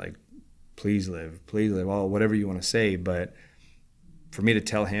God, like please live, well, whatever you want to say. But for me to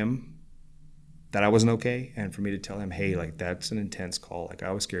tell him that I wasn't okay, and for me to tell him, hey, like that's an intense call, like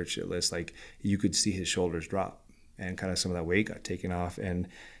I was scared shitless, like you could see his shoulders drop and kind of some of that weight got taken off. And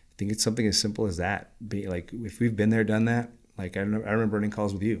I think it's something as simple as that. Be like, if we've been there, done that, like I remember running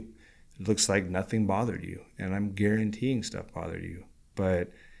calls with you. It looks like nothing bothered you, and I'm guaranteeing stuff bothered you,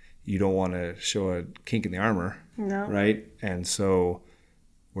 but you don't want to show a kink in the armor, no, right? And so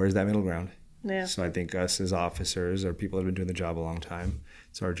where's that middle ground? Yeah. So I think us as officers or people that have been doing the job a long time,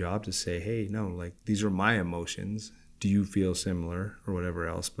 it's our job to say, hey, no, like these are my emotions. Do you feel similar or whatever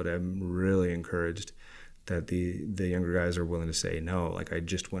else? But I'm really encouraged that the younger guys are willing to say, no, like I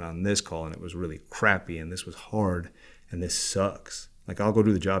just went on this call and it was really crappy and this was hard and this sucks. Like I'll go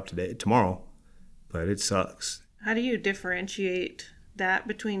do the job tomorrow, but it sucks. How do you differentiate that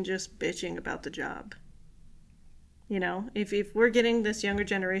between just bitching about the job? If we're getting this younger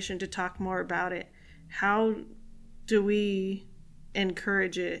generation to talk more about it, how do we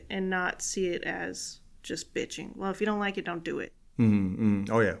encourage it and not see it as just bitching? Well, if you don't like it, don't do it.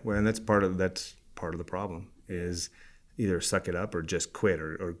 Oh yeah, well, and that's part of the problem is either suck it up or just quit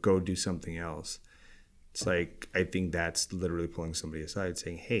or go do something else. It's like, I think that's literally pulling somebody aside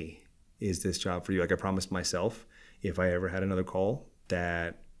saying, hey, is this job for you? Like I promised myself, if I ever had another call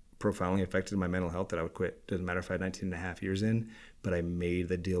that profoundly affected my mental health, that I would quit. Doesn't matter if I had 19 and a half years in, but I made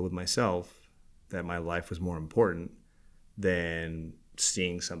the deal with myself that my life was more important than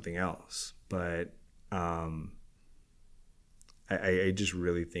seeing something else. But I just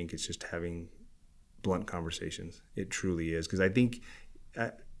really think it's just having blunt conversations. It truly is. Because I think,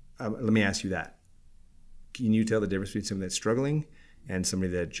 let me ask you that. Can you tell the difference between somebody that's struggling and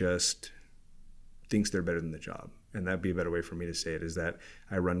somebody that just thinks they're better than the job? And that'd be a better way for me to say it, is that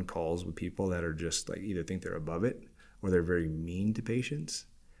I run calls with people that are just like either think they're above it or they're very mean to patients.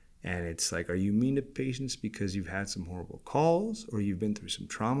 And it's like, are you mean to patients because you've had some horrible calls or you've been through some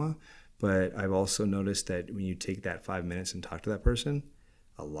trauma? But I've also noticed that when you take that 5 minutes and talk to that person,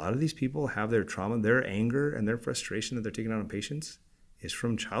 a lot of these people have their trauma, their anger and their frustration that they're taking out on patients is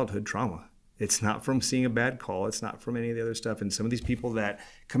from childhood trauma. It's not from seeing a bad call. It's not from any of the other stuff. And some of these people that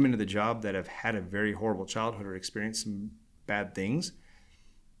come into the job that have had a very horrible childhood or experienced some bad things,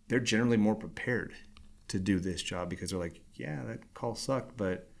 they're generally more prepared to do this job because they're like, yeah, that call sucked,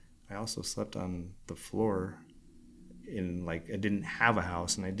 but I also slept on the floor in like, I didn't have a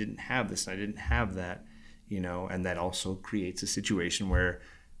house and I didn't have this and I didn't have that, and that also creates a situation where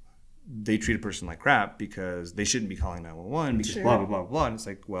they treat a person like crap because they shouldn't be calling 911 because blah, blah, blah, blah. And it's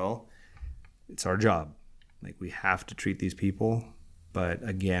like, well, it's our job. Like we have to treat these people. But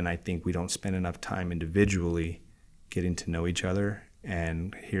again, I think we don't spend enough time individually getting to know each other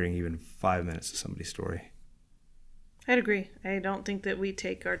and hearing even 5 minutes of somebody's story. I'd agree. I don't think that we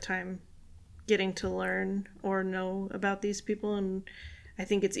take our time getting to learn or know about these people. And I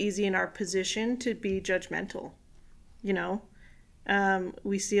think it's easy in our position to be judgmental.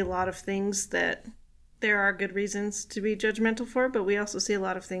 We see a lot of things that there are good reasons to be judgmental for, but we also see a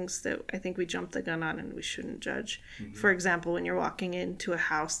lot of things that I think we jump the gun on and we shouldn't judge. Mm-hmm. For example, when you're walking into a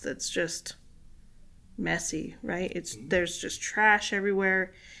house that's just messy, right? There's just trash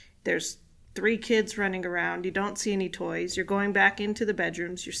everywhere. There's 3 kids running around. You don't see any toys. You're going back into the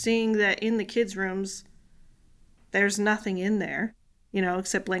bedrooms. You're seeing that in the kids' rooms, there's nothing in there,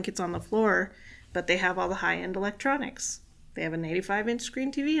 except blankets on the floor, but they have all the high-end electronics. They have an 85-inch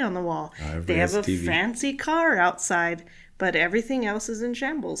screen TV on the wall. They have a fancy car outside, but everything else is in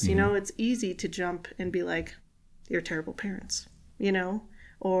shambles. Mm-hmm. It's easy to jump and be like, you're terrible parents,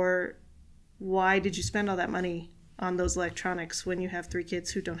 or why did you spend all that money on those electronics when you have 3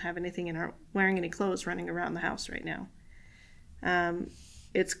 kids who don't have anything and aren't wearing any clothes running around the house right now?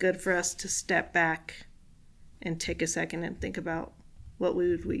 It's good for us to step back and take a second and think about what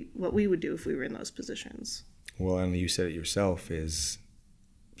we would do if we were in those positions. Well, and you said it yourself, is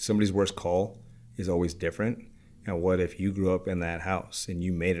somebody's worst call is always different. And what if you grew up in that house and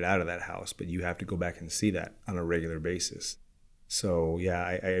you made it out of that house, but you have to go back and see that on a regular basis? So, yeah,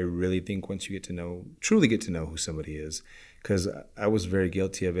 I really think once you truly get to know who somebody is, because I was very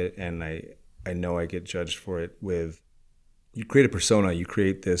guilty of it, and I know I get judged for it with, you create a persona, you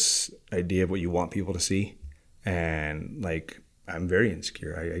create this idea of what you want people to see. And, like, I'm very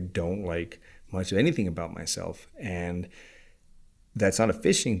insecure. I don't like much of anything about myself, and that's not a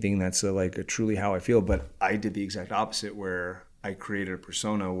fishing thing. That's a truly how I feel. But I did the exact opposite, where I created a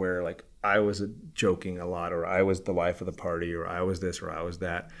persona where like I was joking a lot, or I was the life of the party, or I was this, or I was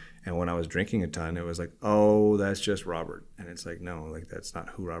that. And when I was drinking a ton, it was like, oh, that's just Robert. And it's like, no, like that's not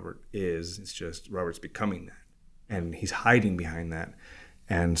who Robert is. It's just Robert's becoming that. And he's hiding behind that.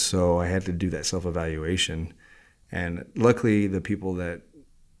 And so I had to do that self-evaluation. And luckily, the people that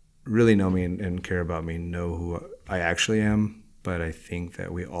really know me and care about me know who I actually am. But I think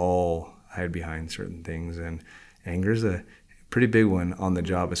that we all hide behind certain things. And anger's a pretty big one on the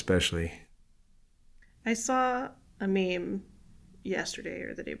job, especially. I saw a meme yesterday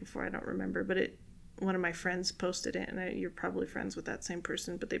or the day before, I don't remember, but one of my friends posted it, and you're probably friends with that same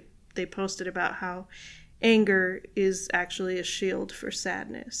person, but they posted about how anger is actually a shield for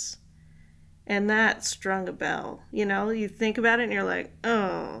sadness. And that strung a bell. You know, you think about it and you're like,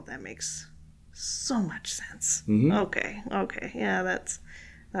 oh, that makes so much sense. Mm-hmm. Okay. Yeah,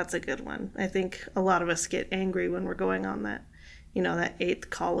 that's a good one. I think a lot of us get angry when we're going on that, that 8th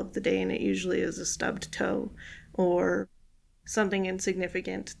call of the day, and it usually is a stubbed toe or something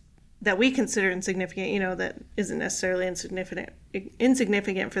insignificant that we consider insignificant, that isn't necessarily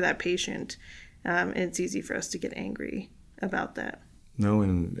insignificant for that patient. And it's easy for us to get angry about that. No,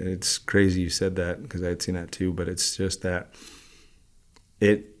 and it's crazy you said that, because I had seen that too, but it's just that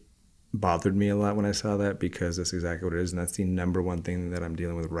it bothered me a lot when I saw that, because that's exactly what it is. And that's the number one thing that I'm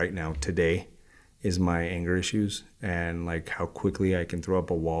dealing with right now today is my anger issues, and like how quickly I can throw up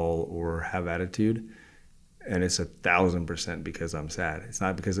a wall or have attitude. And it's 1,000% because I'm sad. It's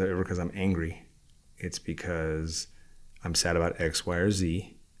not because I'm angry. It's because I'm sad about X, Y, or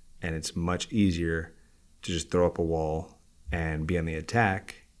Z. And it's much easier to just throw up a wall and be on the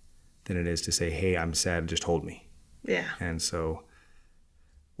attack than it is to say, hey, I'm sad, just hold me. Yeah. And so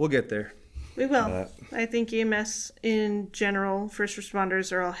we'll get there. We will. I think EMS in general, first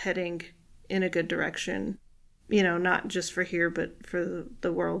responders are all heading in a good direction, not just for here, but for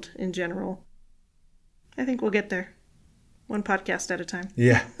the world in general. I think we'll get there. One podcast at a time.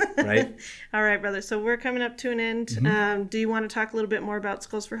 Yeah, right. All right, brother. So we're coming up to an end. Mm-hmm. Do you want to talk a little bit more about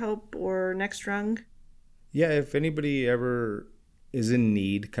Skulls for Hope or Next Rung? Yeah, if anybody ever is in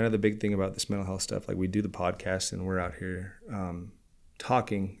need, kind of the big thing about this mental health stuff, like we do the podcast and we're out here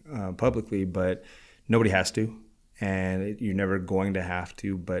talking publicly, but nobody has to, and you're never going to have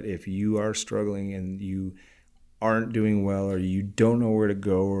to. But if you are struggling and you aren't doing well, or you don't know where to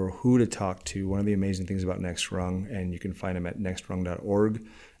go or who to talk to, one of the amazing things about Next Rung, and you can find them at nextrung.org.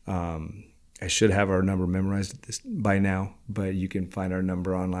 I should have our number memorized by now, but you can find our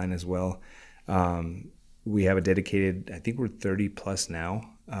number online as well. We have a dedicated, I think we're 30 plus now,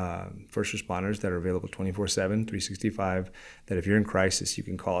 first responders that are available 24/7, 365, that if you're in crisis, you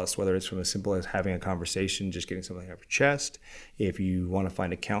can call us, whether it's from as simple as having a conversation, just getting something off your chest. If you want to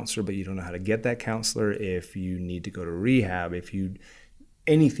find a counselor, but you don't know how to get that counselor, if you need to go to rehab,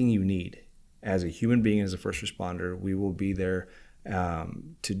 anything you need as a human being, as a first responder, we will be there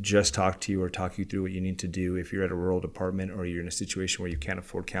to just talk to you or talk you through what you need to do. If you're at a rural department or you're in a situation where you can't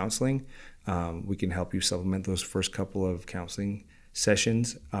afford counseling, we can help you supplement those first couple of counseling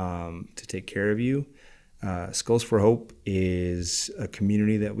sessions to take care of you. Skulls for Hope is a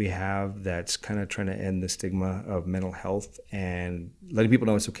community that we have that's kind of trying to end the stigma of mental health and letting people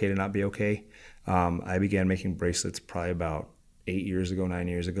know it's okay to not be okay. I began making bracelets probably about 9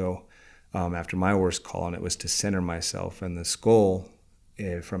 years ago, after my worst call, and it was to center myself. And the skull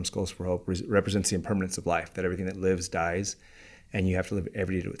from Skulls for Hope represents the impermanence of life, that everything that lives dies, and you have to live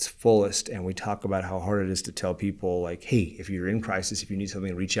every day to its fullest. And we talk about how hard it is to tell people, like, hey, if you're in crisis, if you need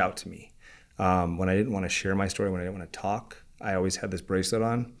something, reach out to me. When I didn't want to share my story, when I didn't want to talk, I always had this bracelet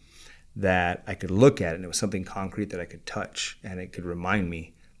on that I could look at, and it was something concrete that I could touch, and it could remind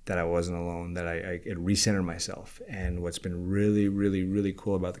me that I wasn't alone, that I could recenter myself. And what's been really, really, really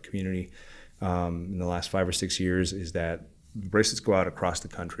cool about the community in the last 5 or 6 years is that bracelets go out across the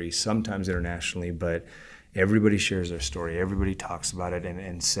country, sometimes internationally, but everybody shares their story. Everybody talks about it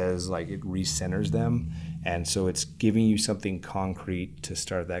and says like it recenters them. And so it's giving you something concrete to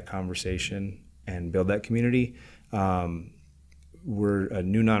start that conversation and build that community. We're a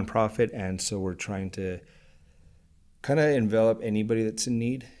new nonprofit, and so we're trying to kind of envelop anybody that's in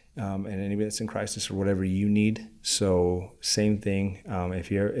need and anybody that's in crisis or whatever you need. So same thing.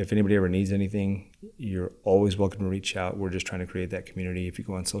 If anybody ever needs anything, you're always welcome to reach out. We're just trying to create that community. If you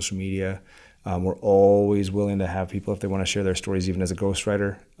go on social media, we're always willing to have people if they want to share their stories, even as a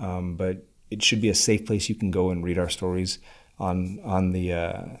ghostwriter. But it should be a safe place you can go and read our stories on the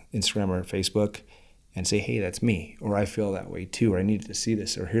Instagram or Facebook and say, hey, that's me, or I feel that way too, or I needed to see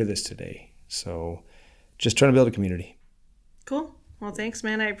this or hear this today. So just trying to build a community. Cool. Well, thanks,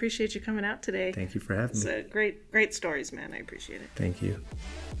 man. I appreciate you coming out today. Thank you for having me. It's great stories, man. I appreciate it. Thank you.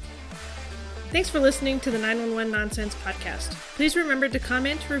 Thanks for listening to the 911 Nonsense podcast. Please remember to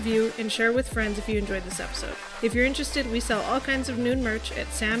comment, review, and share with friends if you enjoyed this episode. If you're interested, we sell all kinds of Noon merch at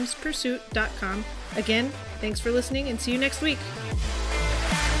samspursuit.com. Again, thanks for listening and see you next week.